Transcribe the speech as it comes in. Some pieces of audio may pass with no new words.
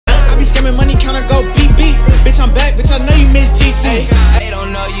be scamming money, counter go beep beep. Bitch, I'm back, bitch, I know you miss GT. They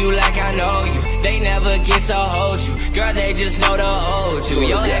don't know you like I know you. They never get to hold you. Girl, they just know to hold you.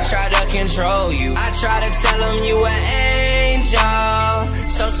 Your ex try to control you. I try to tell them you an angel.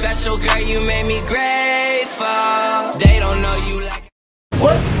 So special, girl, you made me grateful. They don't know you like.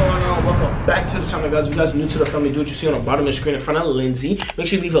 What's going on? Welcome back to the channel, guys. If you guys are new to the family, do what you see on the bottom of the screen in front of Lindsay. Make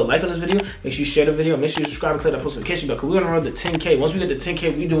sure you leave a like on this video. Make sure you share the video. Make sure you subscribe and click that post notification bell, because we're gonna run the 10K. Once we get the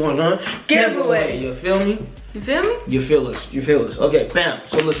 10K, we doing a giveaway. You feel me? You feel me? You feel us. You feel us. Okay, bam.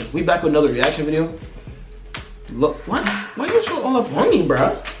 So listen, we back with another reaction video. Look, what? Why you so all up on me,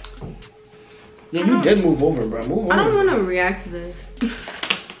 bro? Yeah, you did move over, bro. Move over. I don't want to react to this.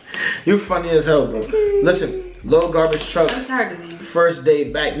 You're funny as hell, bro. Listen, Lil Garbage Truck. I'm tired of these. First day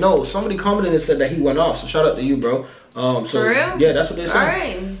back. No, somebody commented and said that he went off. So shout out to you, bro. So for real? Yeah, that's what they said.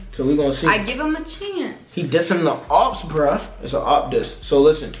 Alright. So we're gonna see. I give him a chance. He dissing the ops, bruh. It's an op diss. So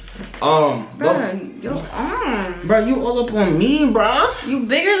listen. Bruh, yo, bruh, you all up on me, bruh. You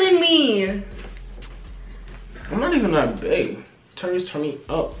bigger than me. I'm not even that big. Terry's turn me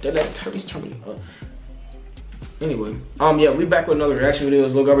up. Terry's turn me up. Anyway, yeah, we back with another reaction video.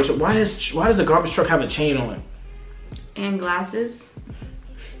 Lil Garbage Truck. Why does the garbage truck have a chain on it? And glasses.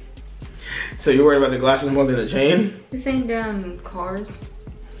 So you're worried about the glasses more than the chain? This ain't damn cars.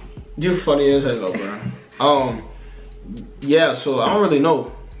 You funny as hell, bro. Yeah, so I don't really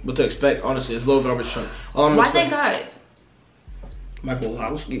know what to expect, honestly. It's Lil Garbage Truck. Why they got Michael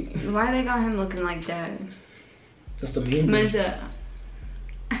Lowski? Why they got him looking like that? That's the meme. What is that?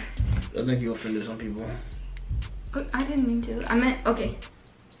 I think you offended some people. I didn't mean to. I meant, okay.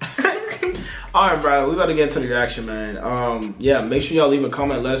 Alright, bro, we about to get into the reaction, man. Yeah, make sure y'all leave a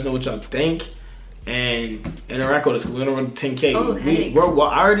comment, let us know what y'all think, and interact with us. We're gonna run 10K. Oh, hey. I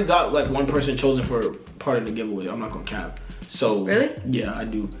already got like one person chosen for part of the giveaway. I'm not gonna cap. So really? Yeah, I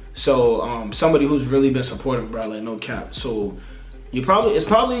do. So somebody who's really been supportive, bro, like no cap. So it's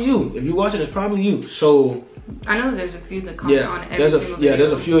probably you. If you're watching, it's probably you. So I know there's a few that comment on every single video. Yeah,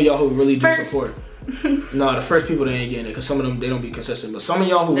 there's a few of y'all who really do support. No, the first people, they ain't getting it, because some of them, they don't be consistent. But some of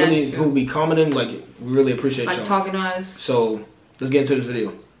y'all who be commenting, like, we really appreciate y'all. Like talking to us. So let's get into this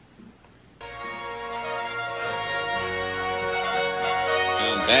video.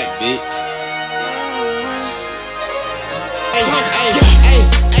 I'm back, bitch.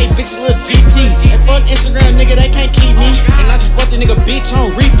 Hey, bitch, a little GT. And fuck Instagram, nigga, they can't keep me. And I just bought the nigga bitch on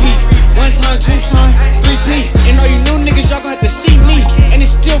repeat. 1 time, 2 time, 3P. And all you new niggas, y'all gon' have to see me. And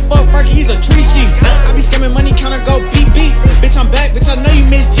it's still fuck Marky, he's a tree sheet. I be scamming money, counter go beep beep. Bitch, I'm back, bitch, I know you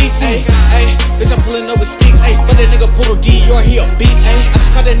miss GT. Hey, bitch, I'm pulling over sticks. Hey, fuck that nigga Polo D, you're he a bitch. Hey, I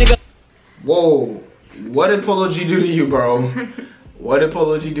just caught that nigga. Whoa, what did Polo G do to you, bro? What did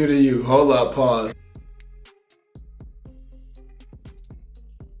Polo G do to you? Hold up, pause.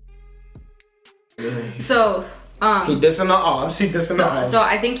 So, he dissing the ops. He dissing the ops. So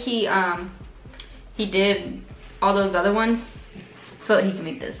I think he did all those other ones so that he can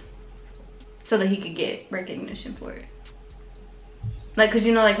make this, so that he could get recognition for it. Like, cause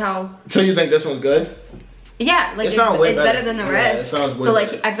you know, like how. So you think this one's good? Yeah, like it's better than the rest. Yeah, it sounds way so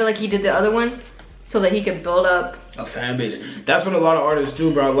like better. I feel like he did the other ones so that he could build up a fan base. That's what a lot of artists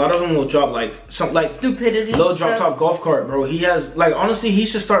do, bro. A lot of them will drop like some like stupidity. Lil Drop Top Golf Cart, bro. He has like, honestly, he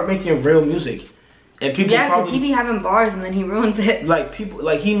should start making real music. And people because he be having bars and then he ruins it. Like people,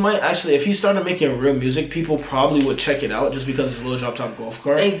 like he might actually, if he started making real music, people probably would check it out just because it's Lil Drop Top Golf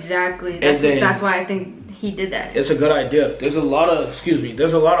Cart. Exactly. That's why I think he did that. It's a good idea. There's a lot of,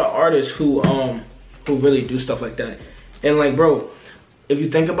 there's a lot of artists who really do stuff like that. And like, bro, if you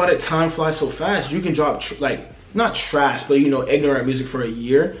think about it, time flies so fast. You can drop like, not trash, but you know, ignorant music for a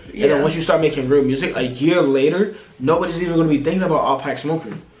year. Yeah. And then once you start making real music, a year later, nobody's even gonna be thinking about All Pack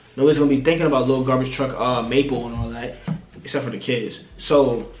Smoker. Nobody's gonna be thinking about Lil Garbage Truck, Maple, and all that, except for the kids.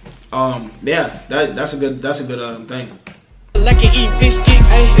 So, yeah, that's a good thing. Like an eat fish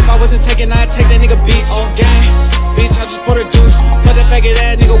sticks. Ay, if I wasn't taking, I'd take that nigga bitch. On gang, bitch, I just put her juice. Put that faggot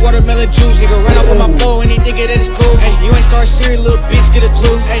ass nigga watermelon juice. Nigga run off on my flow and he think that it's cool. Ay, you ain't start serious, little bitch, get a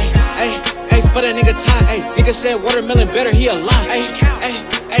clue. Ay, for that nigga top. Ay, nigga said watermelon better, he a lot. Ay,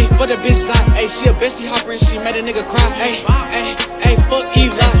 for the bitch side. Ay, she a bestie hopper and she made a nigga cry. Ay, fuck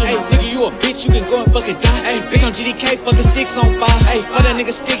Eli. Ay, nigga, you a bitch, you can go and fucking die. Ay, bitch on GDK, fucking 6 on 5. Ay, for that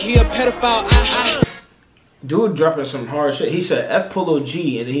nigga stick, he a pedophile. Dude dropping some hard shit. He said F Polo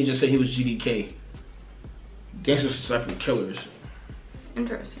G and then he just said he was GDK. Gangsters Disciple Killers.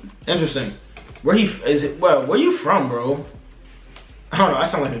 Interesting. Where you from, bro? I don't know, I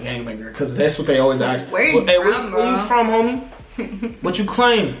sound like a gangbanger because that's what they always ask. Where you from, bro? Where you from, homie? What you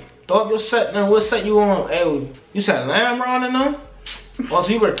claim? Throw up your set, man. What set you on? Hey, you said Lamb Ron and them? Oh, so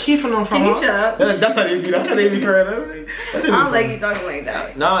you were keeping them from Can you her? shut up? That's how they be. That's how they be heard. I don't like you talking like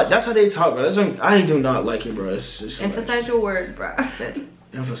that. Nah, that's how they talk, bro. I do not like it, bro. It's just Emphasize your words, bro.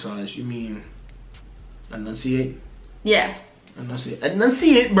 Emphasize. You mean enunciate? Yeah.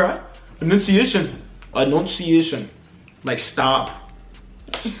 Enunciate, bro. Enunciation. Like stop.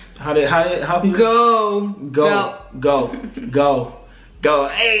 How people go.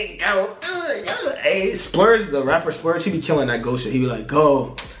 Hey, go. Hey, Splurge, the rapper Splurge, he be killing that go shit. He be like,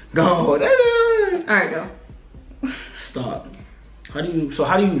 go. Alright, go. Stop. How do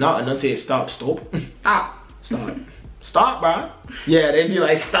you not enunciate stop? Stop. Stop, bro. Yeah, they be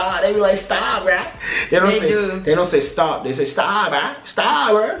like stop. They be like stop, bro. They don't say stop. They say stop, bro.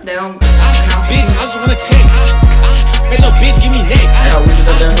 Stop, bro. They don't. Bitch, I just wanna check. Bet your bitch give me neck. I'm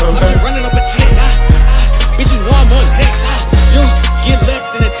just running up a check. Bitch, you know I'm on next. You get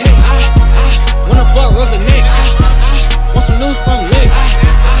left in the text. Wanna fuck Rosa next. Want some news from Lex.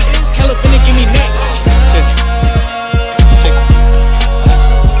 California give me neck.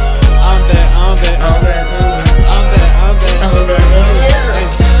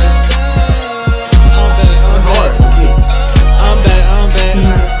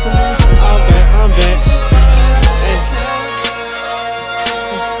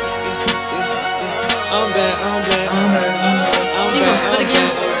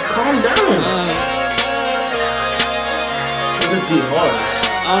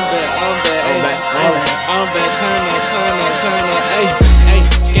 I'm back, turn it,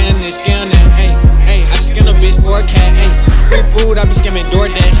 scan it, I just scan a bitch for a cat, free food, I be scamming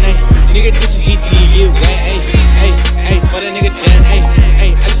DoorDash, nigga, this is GTU, for that nigga Jan,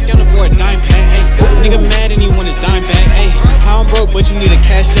 I just scanned him for a dime pack, nigga mad and he want his dime back, how I'm broke, but you need a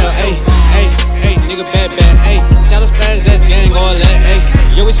cash out, nigga bad, shout out spaz, that's gang, all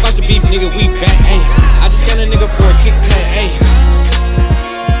that, yo, we squash the beef, nigga, we back, I just scanned a nigga for a tic tac,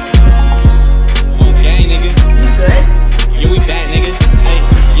 Yo, we back, nigga. Hey,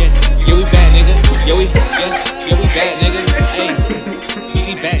 yeah, we back, nigga. Yo, we back, nigga. Hey, GC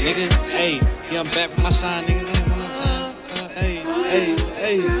back, nigga. Hey, yeah, I'm back from my sign, nigga. Hey.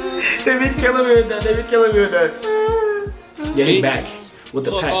 They be killing me with that. Yeah, he back with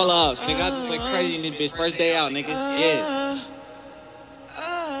the pack. All ups, nigga. I just went crazy in this bitch. First day out, nigga. Yeah.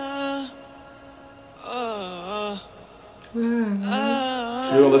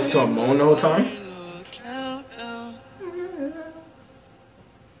 You gonna listen to him moan the whole time?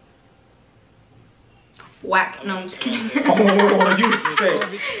 Whack. No, I'm just kidding. Oh, you say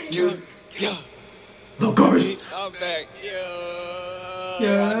little garbage. I'm back.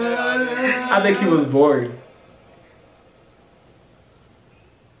 I think he was bored.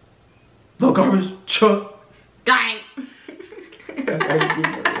 Little garbage. Chuck. Dang.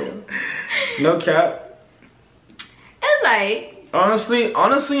 No cap. It's like. Honestly,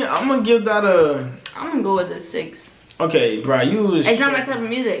 I'm gonna give that a. I'm gonna go with a 6. Okay, bro, you was. It's not my type of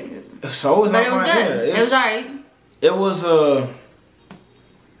music. So it's but not it was my. good. Yeah, it was alright. It was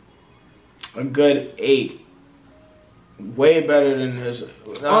a good 8. Way better than his.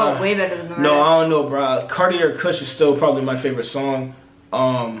 Way better than the rest. No, I don't know, bro. Cartier Kush is still probably my favorite song.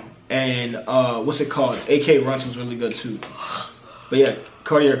 And what's it called? AK Runs was really good too. But yeah,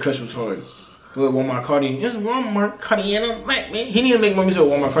 Cartier Kush was hard. With Walmart Cardi. It's Walmart Cardi and I'm back, man. He need to make more music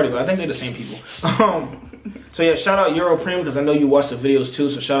with Walmart Cardi, but I think they're the same people. So yeah, shout out Europrim because I know you watch the videos too.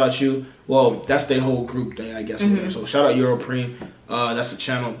 So shout out you. Well, that's their whole group thing, I guess. So shout out Europrim. That's the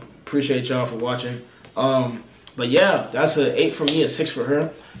channel. Appreciate y'all for watching. But yeah, that's an 8 for me, a 6 for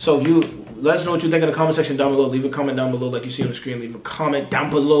her. So if you let us know what you think in the comment section down below. Leave a comment down below, like you see on the screen. Leave a comment down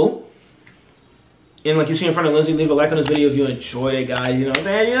below. And like you see in front of Lindsay, leave a like on this video if you enjoyed it, guys. You know what I'm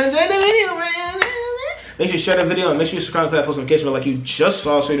saying? You enjoyed the video, man. Make sure you share the video and make sure you subscribe to that post notification bell like you just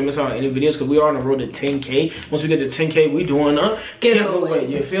saw so you don't miss out on any videos because we are on the road to 10K. Once we get to 10K, we doing a giveaway.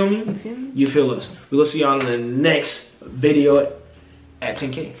 You feel me? You feel us. We're going to see y'all in the next video at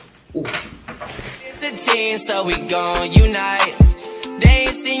 10K. Ooh. It's a team, so we gon' unite. They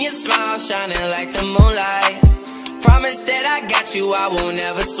ain't seen your smile shining like the moonlight. Promise that I got you, I won't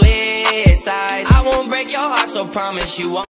ever switch sides. I won't break your heart, so promise you won't.